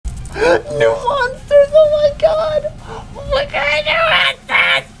New monsters! Oh my god! Oh my god, new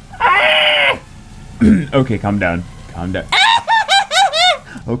monsters! Okay, calm down. Calm down.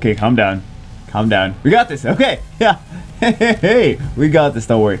 Okay, calm down. Calm down. We got this, okay. Yeah. Hey, we got this,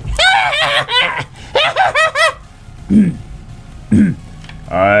 don't worry.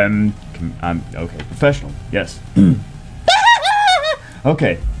 I'm okay, professional, yes.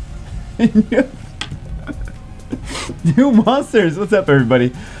 Okay. New monsters, what's up everybody?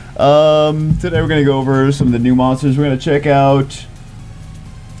 Today we're gonna go over some of the new monsters. We're gonna check out,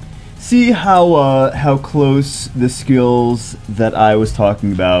 see how close the skills that I was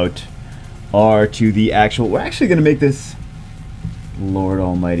talking about are to the actual. We're actually gonna make this, Lord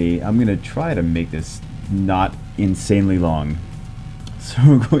Almighty, I'm gonna try to make this not insanely long. So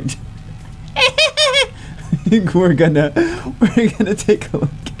we're going to we're gonna take a look.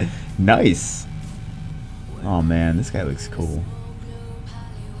 Nice. Oh man, this guy looks cool.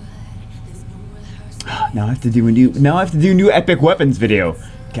 Now I have to do a new epic weapons video.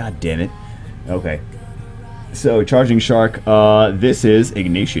 God damn it. Okay. So charging shark, this is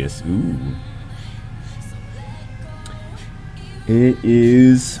Ignatius. Ooh.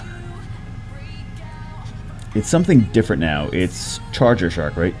 It's something different now. It's charger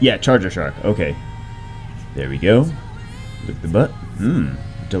shark, right? Yeah, charger shark. Okay. There we go. Lick the butt. Mmm.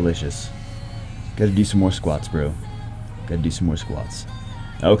 Delicious. Gotta do some more squats, bro. Gotta do some more squats.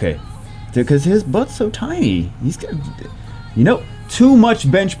 Okay. Because his butt's so tiny. He's got, you know, too much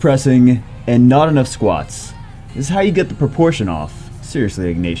bench pressing and not enough squats. This is how you get the proportion off. Seriously,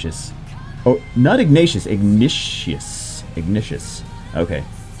 Ignatius. Oh, not Ignatius. Ignatius. Ignatius. Okay.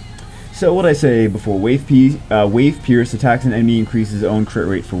 So what I say before, wave pierce attacks an enemy, increases his own crit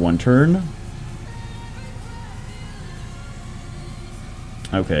rate for 1 turn.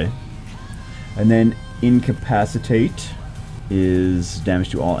 Okay. And then incapacitate is damage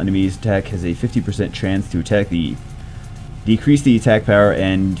to all enemies. Attack has a 50% chance to attack decrease the attack power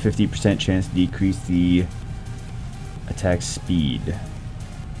and 50% chance to decrease the attack speed.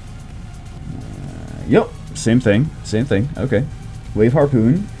 Yep, same thing. Okay. Wave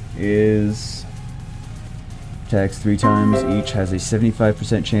harpoon is attacks 3 times each, has a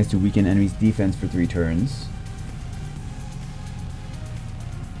 75% chance to weaken enemy's defense for 3 turns.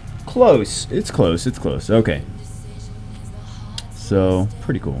 Close. It's close. Okay. So,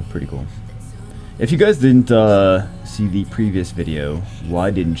 pretty cool. If you guys didn't see the previous video,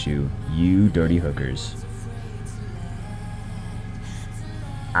 why didn't you? You dirty hookers.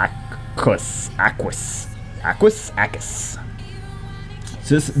 Aquas.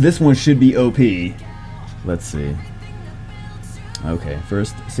 So this one should be OP. Let's see. Okay,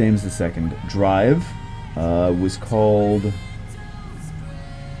 first, same as the second. Drive was called...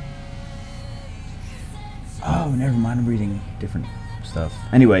 Oh, never mind, I'm reading different stuff.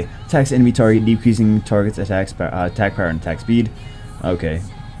 Anyway, attacks enemy target, decreasing target's attack power and attack speed. Okay.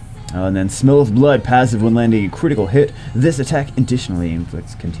 And then Smell of Blood, passive when landing a critical hit. This attack additionally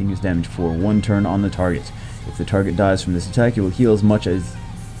inflicts continuous damage for 1 turn on the target. If the target dies from this attack, it will heal as much as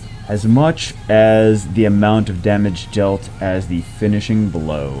the amount of damage dealt as the finishing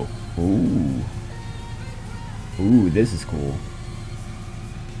blow. Ooh. Ooh, this is cool.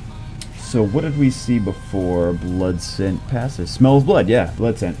 So what did we see before? Blood scent passive. Smell of blood, yeah.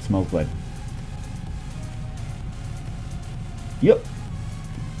 Blood scent, smell of blood. Yep.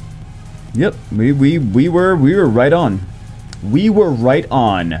 We were right on. We were right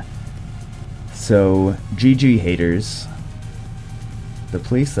on. So GG haters. The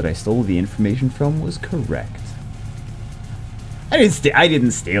place that I stole the information from was correct. I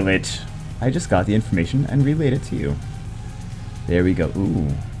didn't steal it. I just got the information and relayed it to you. There we go. Ooh.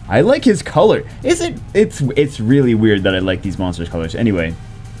 I like his color. It's really weird that I like these monsters' colors. Anyway,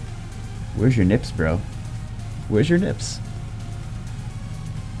 where's your nips, bro? Where's your nips?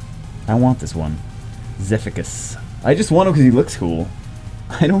 I want this one. Zephicus. I just want him because he looks cool.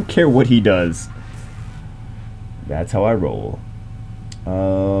 I don't care what he does. That's how I roll.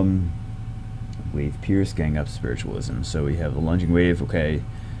 Wave Pierce, gang up spiritualism. So we have the lunging wave. Okay.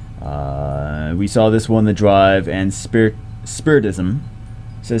 We saw this one, the drive, and spiritism.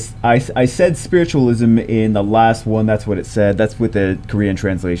 Says I said spiritualism in the last one. That's what it said. That's with the Korean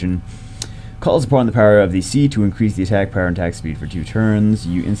translation. Calls upon the power of the sea to increase the attack power and attack speed for 2 turns.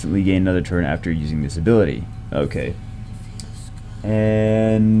 You instantly gain another turn after using this ability. Okay.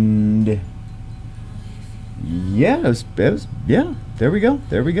 And yeah, yeah. There we go.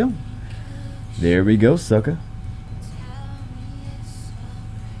 There we go, sucker.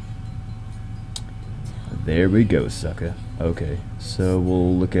 There we go, sucker. Okay, so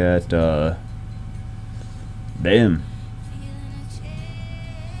we'll look at, bam.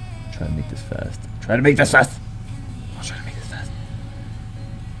 try to make this fast. Try to make this fast! I'll try to make this fast.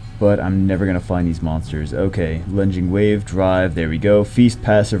 But I'm never gonna find these monsters. Okay, lunging wave, drive, there we go. Feast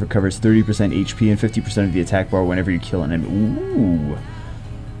passive recovers 30% HP and 50% of the attack bar whenever you kill an enemy. Ooh.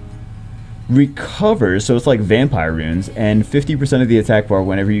 Recovers, so it's like vampire runes, and 50% of the attack bar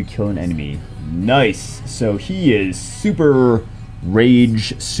whenever you kill an enemy. Nice! So he is super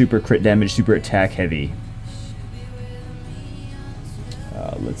rage, super crit damage, super attack heavy.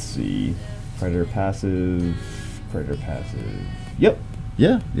 Let's see. Predator passive. Predator passive. Yep.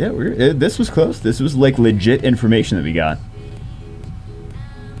 Yeah. This was close. This was like legit information that we got.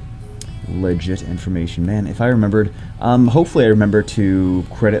 Legit information. Man, if I remembered. Hopefully I remember to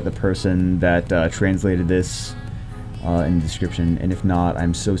credit the person that translated this in the description. And if not,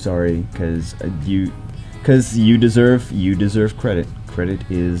 I'm so sorry, because you deserve credit. Credit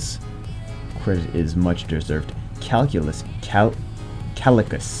is much deserved. Calicus.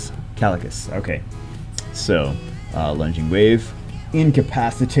 Okay. So, lunging wave.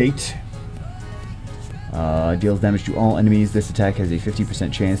 Incapacitate. Deals damage to all enemies. This attack has a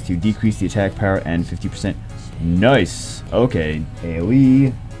 50% chance to decrease the attack power and 50%. Nice. Okay.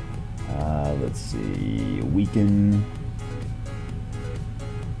 AoE. Let's see. Weaken.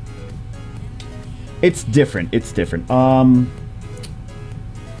 It's different.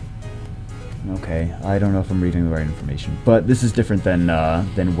 Okay, I don't know if I'm reading the right information, but this is different than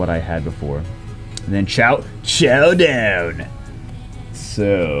what I had before. And then chow down.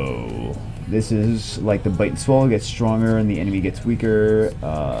 So this is like the bite and swallow gets stronger and the enemy gets weaker.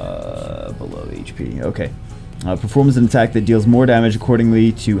 Below HP. Okay. Performs an attack that deals more damage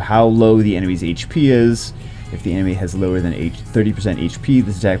accordingly to how low the enemy's HP is. If the enemy has lower than 30% HP,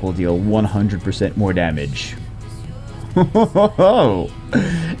 this attack will deal 100% more damage.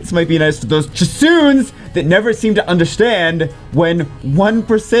 This might be nice for those Chisoons that never seem to understand when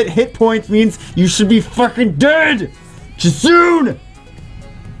 1% hit points means you should be fucking dead! Chisoon!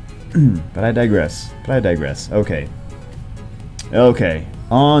 But I digress. Okay. Okay.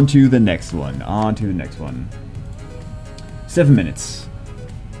 On to the next one. 7 minutes.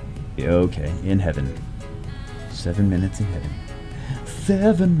 Okay. In heaven. 7 minutes in heaven.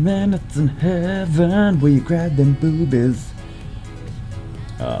 7 minutes in heaven where you grab them boobies.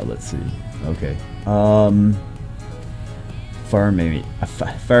 Let's see. Okay. Fire mermaid.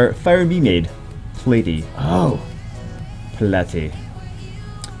 Fire mermaid. Platey. Oh. Platey.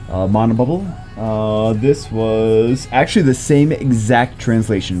 Mana bubble. This was actually the same exact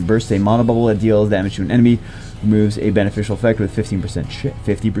translation. Bursts a mana bubble that deals damage to an enemy. Removes a beneficial effect with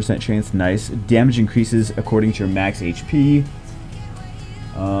 50% chance. Nice. Damage increases according to your max HP.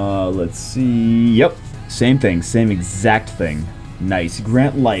 Let's see. Yep. Same thing. Same exact thing. Nice.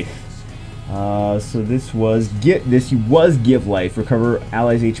 Grant life. So this was give life. Recover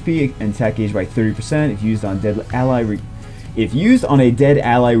allies' HP and attack gauge by 30%. If used on a dead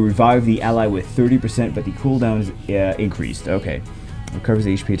ally, revive the ally with 30%, but the cooldown is increased. Okay. Recovers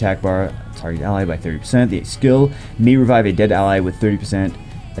the HP attack bar target ally by 30%. The skill may revive a dead ally with 30%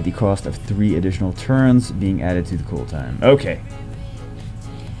 at the cost of 3 additional turns being added to the cooltime. Okay.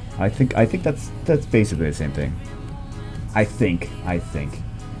 I think that's basically the same thing. I think.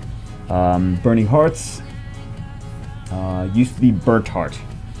 Burning Hearts used to be Burnt Heart,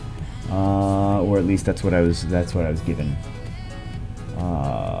 or at least that's what I was given.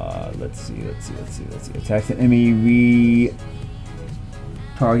 Let's see. Attacks an enemy.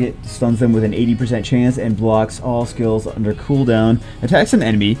 Target stuns them with an 80% chance and blocks all skills under cooldown. Attacks an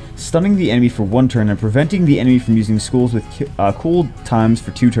enemy, stunning the enemy for 1 turn and preventing the enemy from using schools with cool times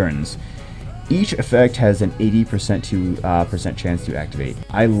for 2 turns. Each effect has an 80% chance to activate.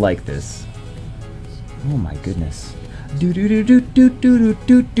 I like this. Oh my goodness. Do do do do do do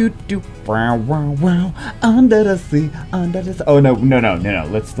do do do. Wow wow wow. Under the sea, under the sea. Oh no.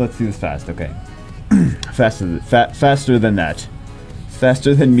 Let's do this fast. Okay. Faster than that.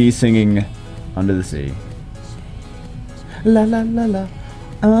 Faster than me singing Under the Sea. La la la la.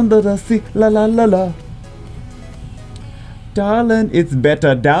 Under the sea. La la la la. Darling, it's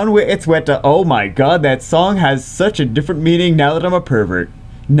better down where it's wetter. Oh my god, that song has such a different meaning now that I'm a pervert.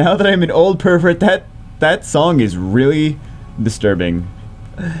 Now that I'm an old pervert, that song is really disturbing.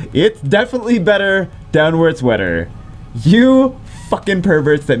 It's definitely better down where it's wetter. You fucking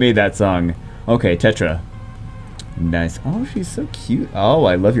perverts that made that song. Okay, Tetra. Nice. Oh, she's so cute. Oh,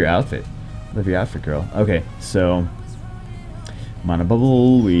 I love your outfit. Love your outfit, girl. Okay, so Mana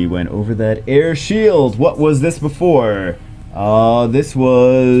Bubble, we went over that. Air Shield. What was this before? This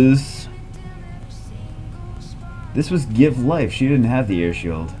was Give Life. She didn't have the Air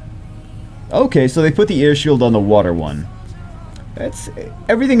Shield. Okay, so they put the Air Shield on the water one. That's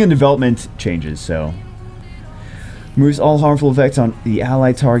everything in development changes, so. Removes all harmful effects on the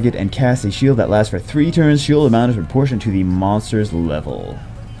allied target and casts a shield that lasts for 3 turns. Shield amount is proportionate to the monster's level.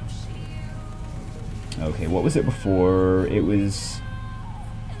 Okay, what was it before? It was...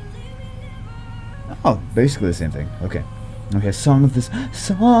 Oh, basically the same thing. Okay. Okay, Song of the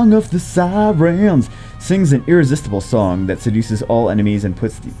Sirens sings an irresistible song that seduces all enemies and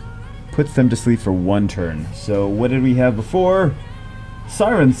puts them to sleep for 1 turn. So what did we have before?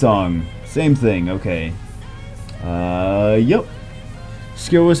 Siren Song. Same thing. Okay. Yep.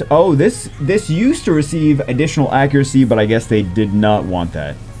 Skill was... Oh, this used to receive additional accuracy, but I guess they did not want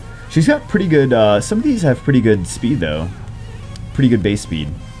that. She's got pretty good... some of these have pretty good speed, though. Pretty good base speed.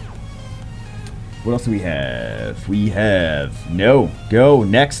 What else do we have? We have... No. Go.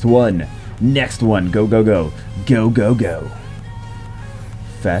 Next one. Next one. Go, go, go. Go, go, go.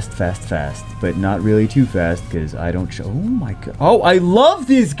 Fast, fast, fast. But not really too fast, because I don't show... Oh, my God. Oh, I love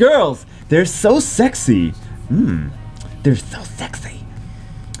these girls! They're so sexy. They're so sexy.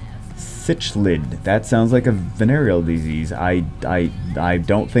 Sitchlid. That sounds like a venereal disease. I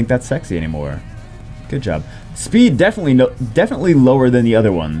don't think that's sexy anymore. Good job. Speed definitely lower than the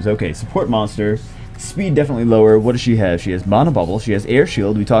other ones. Okay, support monster. Speed definitely lower. What does she have? She has Mana Bubble. She has Air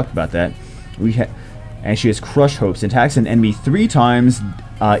Shield. We talked about that. And she has Crush Hopes. Attacks an enemy 3 times.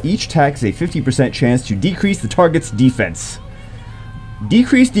 Each attack is a 50% chance to decrease the target's defense.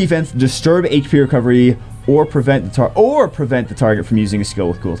 Decrease defense, disturb HP recovery, or prevent the target from using a skill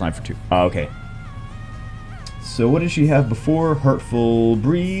with cooldown for 2. Okay. So what did she have before? Hurtful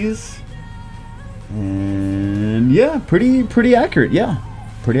Breeze. And yeah, pretty accurate. Yeah,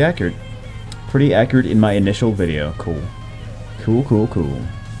 pretty accurate. Pretty accurate in my initial video. Cool. Cool, cool, cool.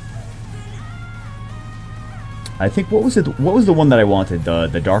 I think what was the one that I wanted?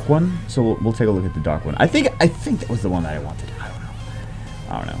 The dark one. So we'll take a look at the dark one. I think that was the one that I wanted.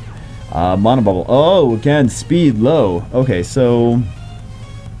 I don't know. Mana Bubble. Oh, again, speed low. Okay, so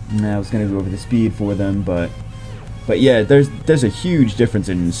I was gonna go over the speed for them, but yeah, there's a huge difference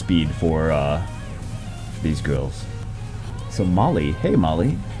in speed for these girls. So Molly, hey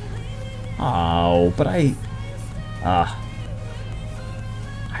Molly. Oh, but I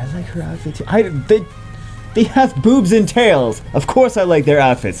like her outfit too. They have boobs and tails. Of course I like their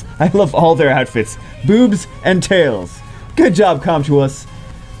outfits. I love all their outfits. Boobs and tails. Good job, Comtuous.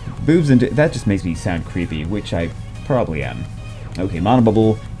 Boobs and... That just makes me sound creepy, which I probably am. Okay, Mana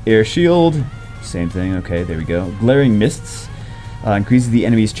Bubble, Air Shield. Same thing. Okay, there we go. Glaring Mists. Increases the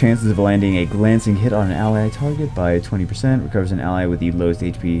enemy's chances of landing a glancing hit on an ally target by 20%. Recovers an ally with the lowest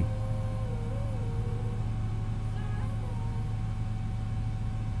HP.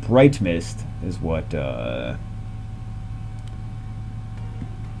 Bright Mist is what...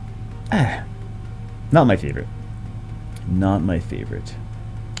 Not my favorite. Not my favorite.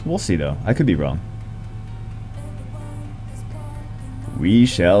 We'll see, though. I could be wrong. We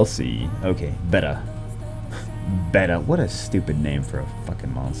shall see. Okay, Beta. Beta. What a stupid name for a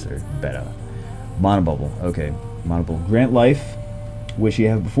fucking monster. Beta. Mana Bubble. Okay. Mana Bubble. Grant Life, which you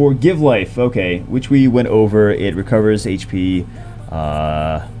have before. Give Life. Okay. Which we went over. It recovers HP,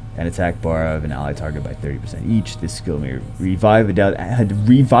 an attack bar of an ally target by 30% each. This skill may revive a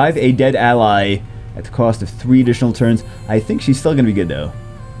dead ally at the cost of 3 additional turns. I think she's still going to be good, though.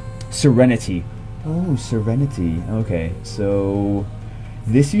 Serenity. Oh, Serenity. Okay, so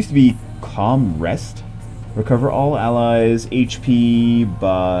this used to be Calm Rest. Recover all allies' HP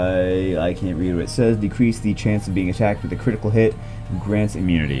by... I can't read what it says. Decrease the chance of being attacked with a critical hit. Grants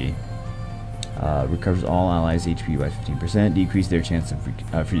immunity. Recovers all allies' HP by 15%. Decrease their chance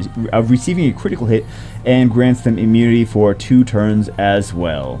of receiving a critical hit. And grants them immunity for 2 turns as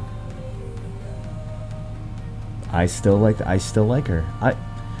well. I still like her.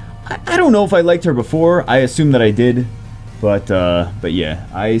 I don't know if I liked her before. I assume that I did, but yeah,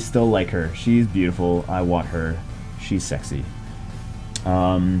 I still like her. She's beautiful. I want her. She's sexy.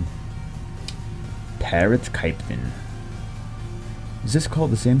 Parrot Captain. Is this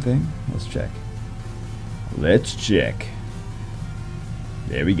called the same thing? Let's check. Let's check.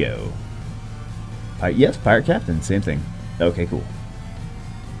 There we go. Yes, Pirate Captain. Same thing. Okay, cool.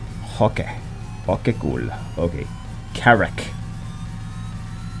 Okay. Okay, cool. Okay. Carrick.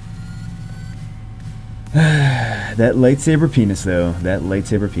 That lightsaber penis, though. That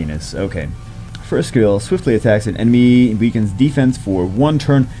lightsaber penis. Okay. First skill, swiftly attacks an enemy, weakens defense for 1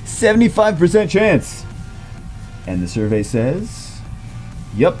 turn, 75% chance. And the survey says...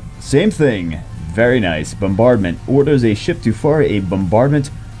 Yep, same thing. Very nice. Bombardment. Orders a ship to fire a bombardment.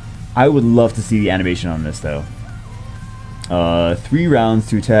 I would love to see the animation on this, though. 3 rounds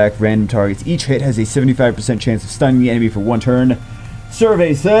to attack random targets. Each hit has a 75% chance of stunning the enemy for 1 turn.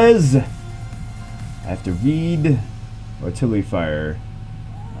 Survey says I have to read artillery fire.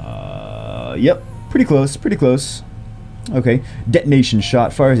 Yep, pretty close, pretty close. Okay, detonation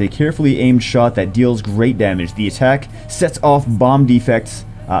shot fires a carefully aimed shot that deals great damage. The attack sets off bomb effects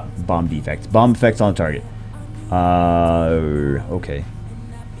on the target. Okay.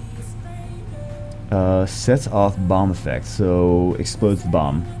 Sets off bomb effects, so explodes the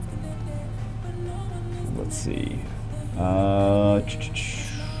bomb. Let's see.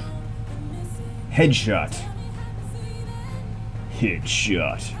 Headshot.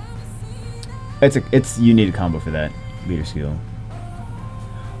 Headshot. It's you need a combo for that. Leader skill.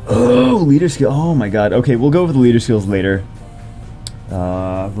 Oh, leader skill. Oh my god. Okay, we'll go over the leader skills later.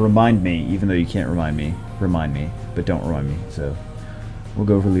 Remind me, even though you can't remind me. Remind me, but don't remind me. So we'll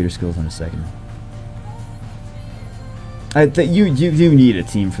go over leader skills in a second. You need a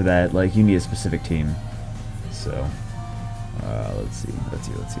team for that. Like, you need a specific team. So let's see.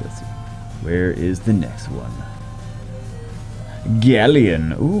 Where is the next one?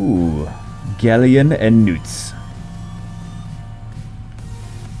 Galleon. Ooh, Galleon and Newts.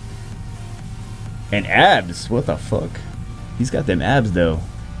 And abs. What the fuck? He's got them abs though.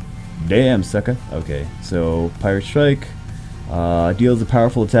 Damn, sucker. Okay, so Pirate Strike. Deals a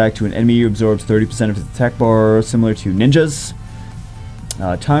powerful attack to an enemy, absorbs 30% of its attack bar, similar to ninjas.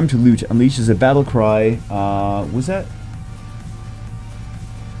 Time to loot, unleashes a battle cry. Was that?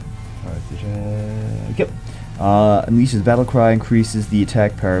 Yep. Unleashes battle cry, increases the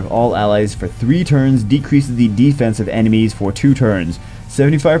attack power of all allies for 3 turns, decreases the defense of enemies for 2 turns.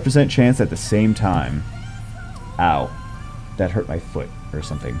 75% chance at the same time. Ow. That hurt my foot or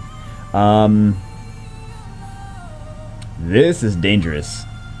something. This is dangerous.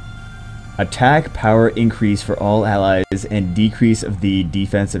 Attack power increase for all allies and decrease of the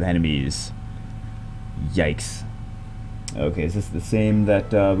defense of enemies. Yikes. Okay, is this the same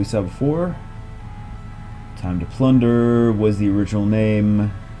that we saw before? Time to plunder was the original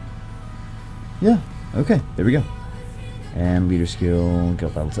name. Yeah, okay, there we go. And leader skill,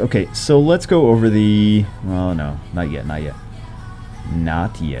 guild battles. Okay, so let's go over the... Well, no, not yet, not yet.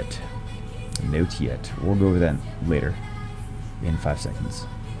 Not yet. Not yet. We'll go over that later. In 5 seconds.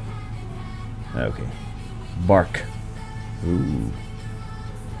 Okay. Bark. Ooh.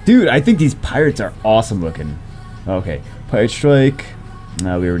 Dude, I think these pirates are awesome looking. Okay. Pirate Strike. We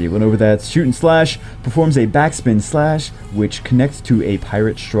already went over that. Shoot and Slash. Performs a backspin slash, which connects to a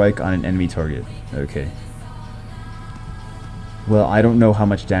pirate strike on an enemy target. Okay. Well, I don't know how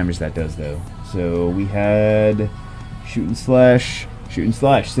much damage that does, though. So, we had... Shoot and Slash. Shoot and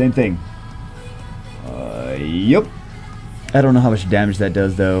Slash. Same thing. Yep. I don't know how much damage that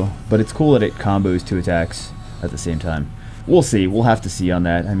does though, but it's cool that it combos 2 attacks at the same time. We'll see. We'll have to see on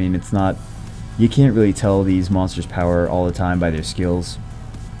that. I mean, it's not... You can't really tell these monsters' power all the time by their skills.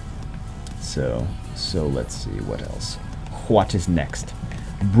 So let's see. What else? What is next?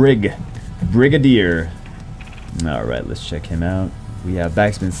 Brigadier. Alright, let's check him out. We have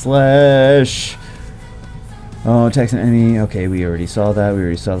Backspin Slash. Oh, attacks an enemy. Okay, we already saw that. We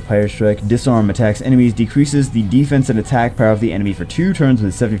already saw the Pirate Strike. Disarm attacks enemies, decreases the defense and attack power of the enemy for 2 turns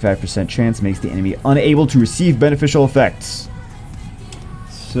with a 75% chance, makes the enemy unable to receive beneficial effects.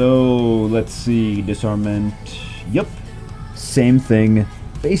 So, let's see. Disarmament. Yep. Same thing.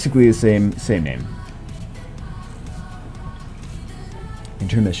 Basically the same name.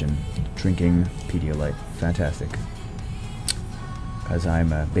 Intermission. Drinking Pedialyte. Fantastic. Because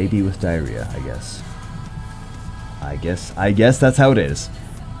I'm a baby with diarrhea, I guess. I guess that's how it is.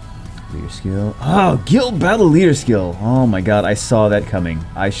 Leader skill. Oh, guild battle leader skill. Oh my god, I saw that coming.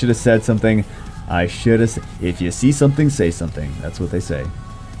 I should have said something. If you see something, say something. That's what they say.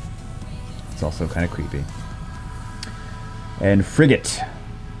 It's also kind of creepy. And frigate.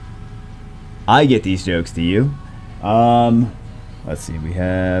 I get these jokes, do you? Let's see. We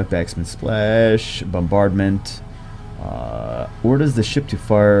have backspin splash, bombardment. Orders the ship to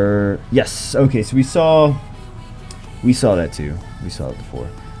fire. Yes. Okay. So we saw that too. We saw it before.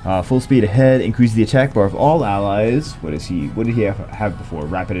 Full speed ahead. Increase the attack bar of all allies. What did he have before?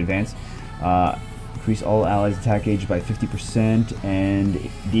 Rapid advance. Increase all allies' attack gauge by 50% and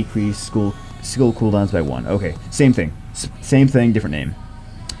decrease skill cooldowns by 1. Okay. Same thing. Same thing. Different name.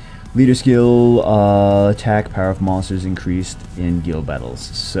 Leader skill, attack power of monsters increased in guild battles.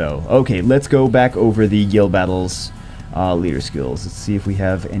 So, okay, let's go back over the guild battles leader skills. Let's see if we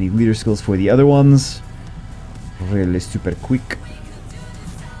have any leader skills for the other ones. Really super quick.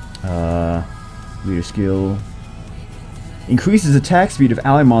 Leader skill. Increases attack speed of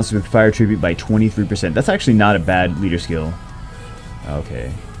ally monsters with fire tribute by 23%. That's actually not a bad leader skill.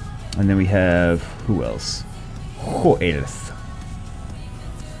 Okay. And then we have... who else? Who else?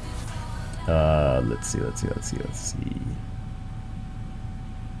 Let's see.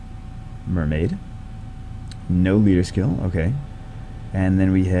 Mermaid. No leader skill. Okay. And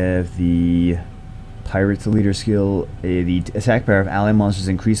then we have the... Pirate's leader skill. The attack power of ally monsters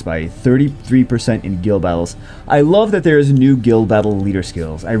increased by 33% in guild battles. I love that there's new guild battle leader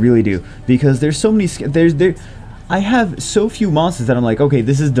skills. I really do, because there's so many. I have so few monsters that I'm like, okay,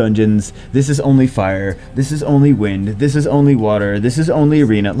 this is dungeons. This is only fire. This is only wind. This is only water. This is only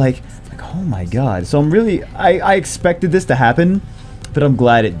arena. Like oh my god. So I'm really. I expected this to happen, but I'm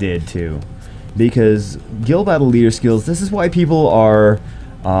glad it did too, because guild battle leader skills. This is why people are.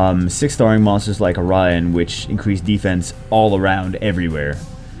 6-starring monsters like Orion, which increase defense all around everywhere.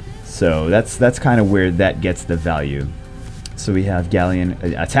 So that's kind of where that gets the value. So we have Galleon.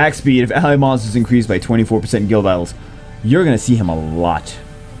 Attack speed of ally monsters increased by 24% in guild battles. You're going to see him a lot.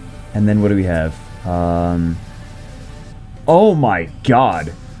 And then what do we have? Oh my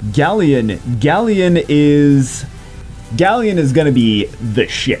god. Galleon is going to be the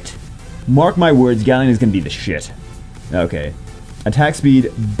shit. Mark my words, Galleon is going to be the shit. Okay. Attack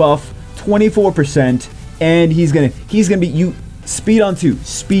speed buff 24%, and he's gonna be you speed on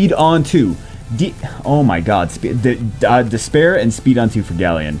 2. Oh my god, despair and speed on 2 for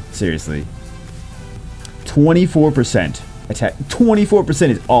Galleon. Seriously, 24% attack. 24%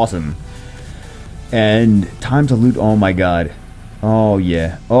 is awesome. And time to loot. Oh my god. Oh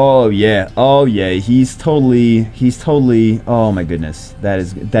yeah. Oh yeah. Oh yeah. He's totally. Oh my goodness. That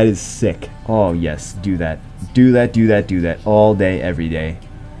is sick. Oh yes. Do that. Do that all day, every day.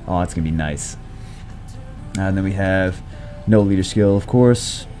 Oh, it's gonna be nice. And then we have no leader skill, of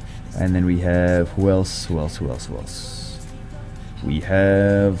course. And then we have who else? We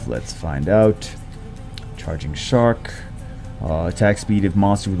have, let's find out. Charging Shark. Attack speed of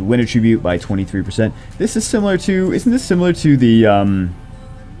monster with winter tribute by 23%. This is similar to. Isn't this similar to the?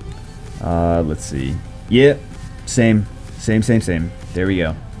 Let's see. Yeah, same. There we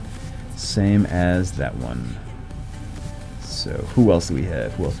go. Same as that one. So who else do we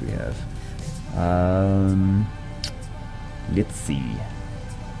have? Let's see.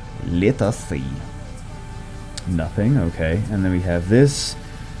 Let us see. Nothing. Okay. And then we have this.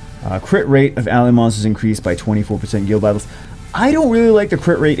 Crit rate of ally monsters increased by 24% in guild battles. I don't really like the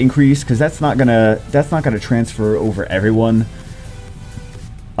crit rate increase because that's not gonna transfer over everyone.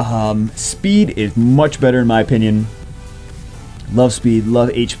 Speed is much better in my opinion. Love speed, love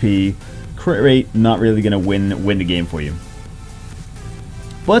HP. Crit rate, not really gonna win the game for you.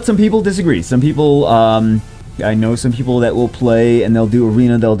 But some people disagree. Some people, I know some people that will play and they'll do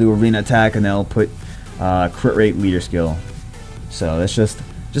arena attack, and they'll put crit rate leader skill. So that's just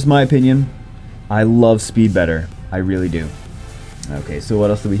my opinion. I love speed better. I really do. Okay, so what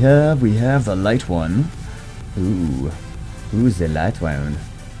else do we have? We have the light one. Ooh, who's the light one?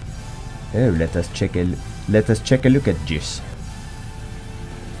 Oh, let us check a look at this.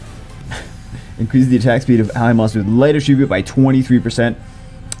 Increase the attack speed of ally monsters with lighter tribute by 23%.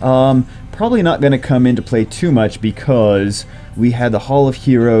 Probably not going to come into play too much because we had the Hall of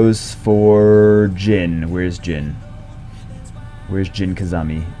Heroes for Jin. Where's Jin? Where's Jin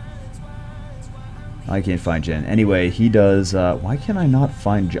Kazami? I can't find Jin. Anyway, he does. Why can I not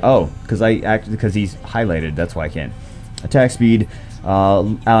find Jin? Oh, because he's highlighted. That's why I can't. Attack speed,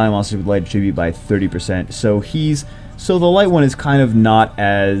 ally monsters with lighter tribute by 30%. So the light one is kind of not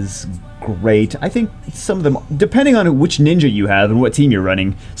as great. I think some of them, depending on which ninja you have and what team you're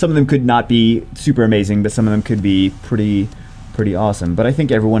running, some of them could not be super amazing, but some of them could be pretty awesome. But I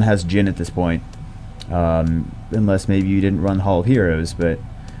think everyone has Jin at this point, unless maybe you didn't run Hall of Heroes. But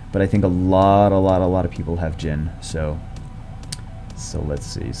I think a lot of people have Jin. So let's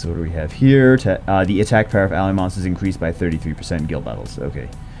see. So what do we have here? The attack power of ally monsters increased by 33% in guild battles. Okay.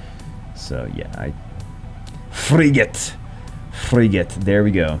 So yeah, frigate. There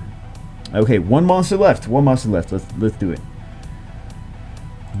we go. Okay, one monster left. Let's do it.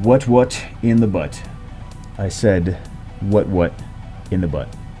 What in the butt? I said what in the butt.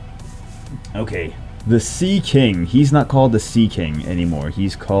 Okay, the Sea King. He's not called the Sea King anymore.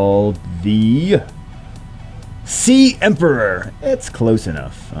 He's called the Sea Emperor. It's close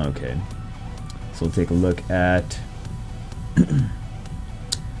enough. Okay. So we'll take a look at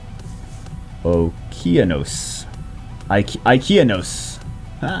Okeanos. Ikeanos.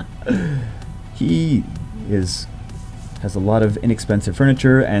 He has a lot of inexpensive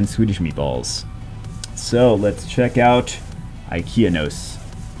furniture and Swedish meatballs. So let's check out Ikeanos.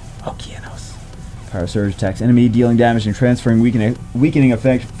 Power Surge attacks enemy, dealing damage and transferring weakening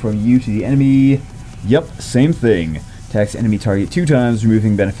effect from you to the enemy. Yep, same thing. Attacks enemy target 2 times,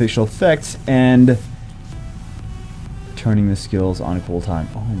 removing beneficial effects, and turning the skills on cooltime.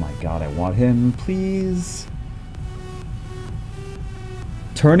 Oh my god, I want him, please.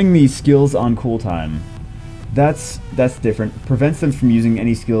 Turning these skills on cooltime. That's different. Prevents them from using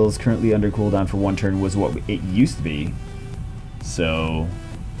any skills currently under cooldown for 1 turn was what it used to be. So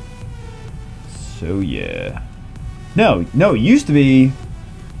yeah. No, it used to be...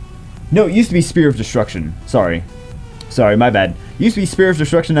 No, it used to be Spear of Destruction. Sorry, my bad. It used to be Spear of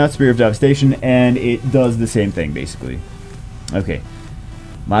Destruction, now it's Spear of Devastation, and it does the same thing, basically. Okay.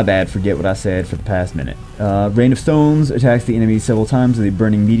 My bad, forget what I said for the past minute. Rain of Stones attacks the enemy several times with the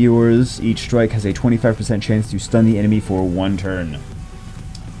burning meteors. Each strike has a 25% chance to stun the enemy for 1 turn.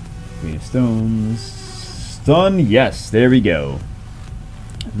 Rain of Stones... Stun, yes, there we go.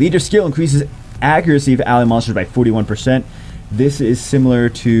 Leader skill increases accuracy of ally monsters by 41%. This is similar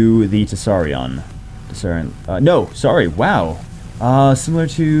to the Tessarion. No, sorry, wow. Similar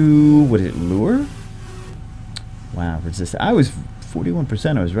to, what is it, Lure? Wow, resist. I was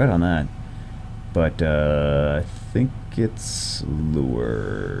 41%, I was right on that. But, I think it's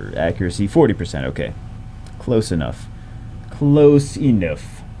Lure. Accuracy, 40%, okay. Close enough. Close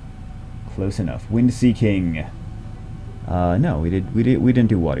enough. Close enough. Wind Seeking. No, we didn't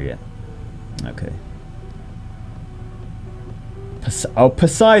do water yet. Okay.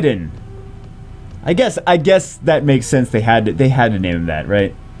 Poseidon. I guess that makes sense. They had to name him that,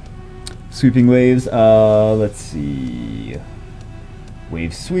 right? Sweeping waves. Let's see.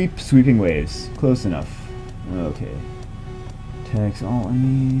 Wave sweep. Sweeping waves. Close enough. Okay. Attacks all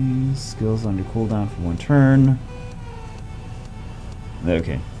enemies. Skills under cooldown for 1 turn.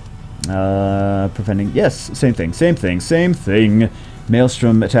 Okay. Preventing. Yes, same thing.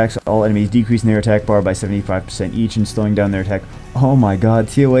 Maelstrom attacks all enemies, decreasing their attack bar by 75% each and slowing down their attack. Oh my god,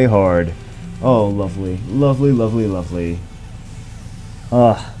 TOA hard. Oh, lovely. Lovely.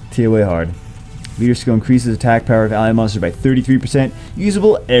 TOA hard. Leader skill increases attack power of ally monsters by 33%.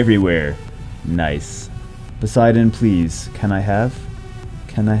 Usable everywhere. Nice. Poseidon, please. Can I have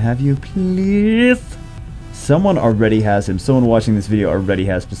you, please? Someone already has him. Someone watching this video already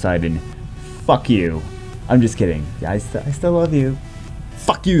has Poseidon. Fuck you. I'm just kidding. Yeah, I still love you.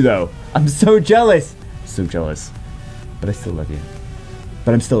 Fuck you, though. I'm so jealous. So jealous. But I still love you.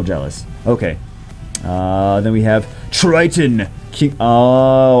 But I'm still jealous. Okay. Then we have Triton. King.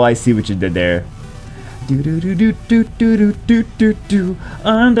 Oh, I see what you did there. Do do do do do do do do do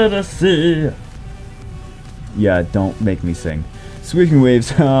under the sea. Yeah, don't make me sing. Sweeping waves.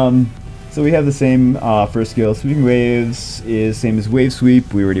 So we have the same first skill. Sweeping waves is same as wave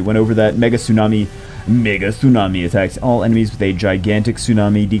sweep. We already went over that. Mega tsunami. Mega tsunami attacks all enemies with a gigantic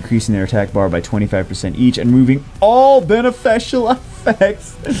tsunami, decreasing their attack bar by 25% each and removing all beneficial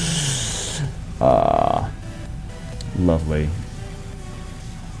effects. Lovely.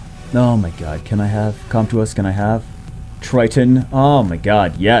 Oh my god, can I have? Come to us, can I have? Triton. Oh my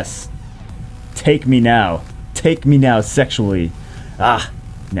god, yes. Take me now. Take me now sexually.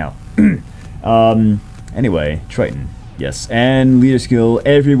 No. Anyway, Triton. Yes, and leader skill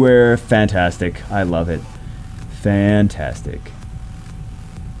everywhere. Fantastic. I love it. Fantastic.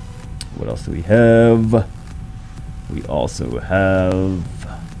 What else do we have? We also have...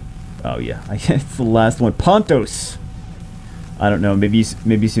 Oh yeah, I guess the last one. Pontos. I don't know. Maybe some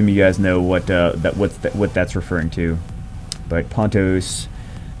of you guys know what that's referring to. But Pontos,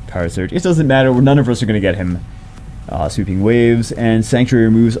 Power Surge. It doesn't matter. None of us are gonna get him. Sweeping waves, and Sanctuary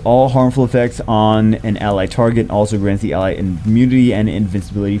removes all harmful effects on an ally target, and also grants the ally immunity and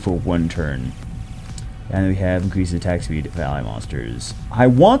invincibility for 1 turn. And we have increased attack speed of ally monsters. I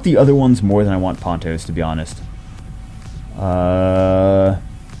want the other ones more than I want Pontos, to be honest. I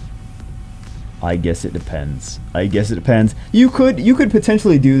guess it depends. You could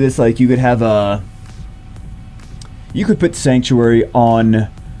potentially do this, like you could have you could put Sanctuary on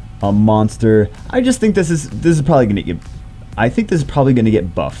a monster. I just think this is probably gonna get. I think this is probably gonna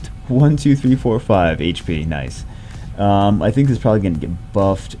get buffed. 1, 2, 3, 4, 5 HP. Nice. I think this is probably gonna get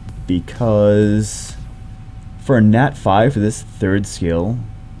buffed because for a Nat 5 for this 3rd skill.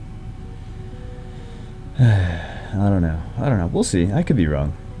 I don't know. We'll see. I could be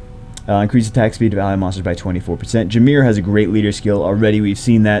wrong. Increase attack speed of ally monsters by 24%. Jameer has a great leader skill already. We've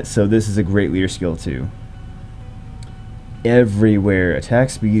seen that, so this is a great leader skill too. Everywhere. Attack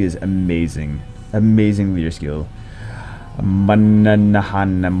speed is amazing. Amazing leader skill.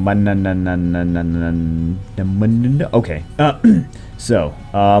 Okay. So,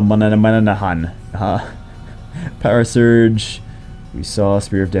 Power Surge. We saw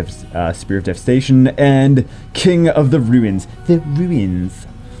Spear of Devastation and King of the Ruins. The Ruins.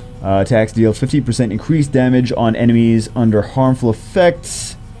 Attacks deal 50% increased damage on enemies under harmful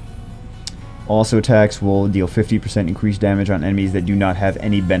effects. Also, attacks will deal 50% increased damage on enemies that do not have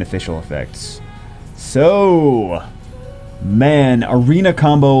any beneficial effects. So, man, arena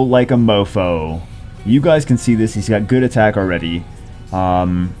combo like a mofo. You guys can see this. He's got good attack already.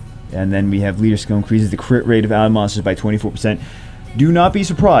 And then we have leader skill increases the crit rate of ally monsters by 24%. Do not be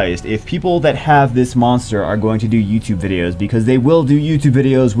surprised if people that have this monster are going to do YouTube videos, because they will do YouTube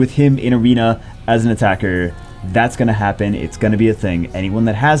videos with him in arena as an attacker. That's going to happen. It's going to be a thing. Anyone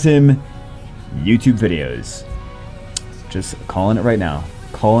that has him, YouTube videos. Just calling it right now.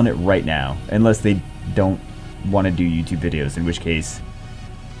 Calling it right now. Unless they don't want to do YouTube videos, in which case,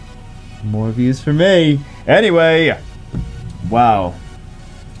 more views for me. Anyway, wow.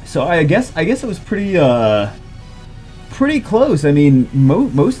 So I guess it was pretty close. I mean,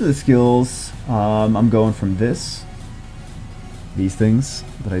 most of the skills, I'm going from these things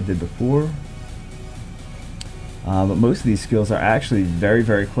that I did before. But most of these skills are actually very,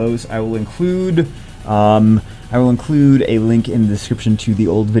 very close. I will include a link in the description to the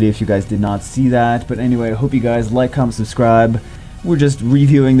old video if you guys did not see that. But anyway, I hope you guys like, comment, subscribe. We're just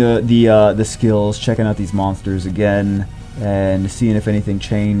reviewing the skills, checking out these monsters again, and seeing if anything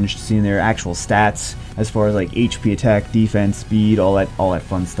changed, seeing their actual stats as far as like HP, attack, defense, speed, all that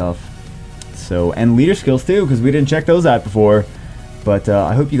fun stuff. So, and leader skills too, because we didn't check those out before. But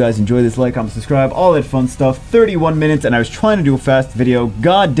I hope you guys enjoy this. Like, comment, subscribe, all that fun stuff. 31 minutes, and I was trying to do a fast video.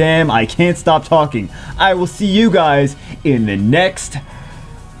 God damn, I can't stop talking. I will see you guys in the next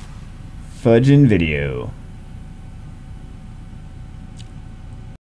fudging video.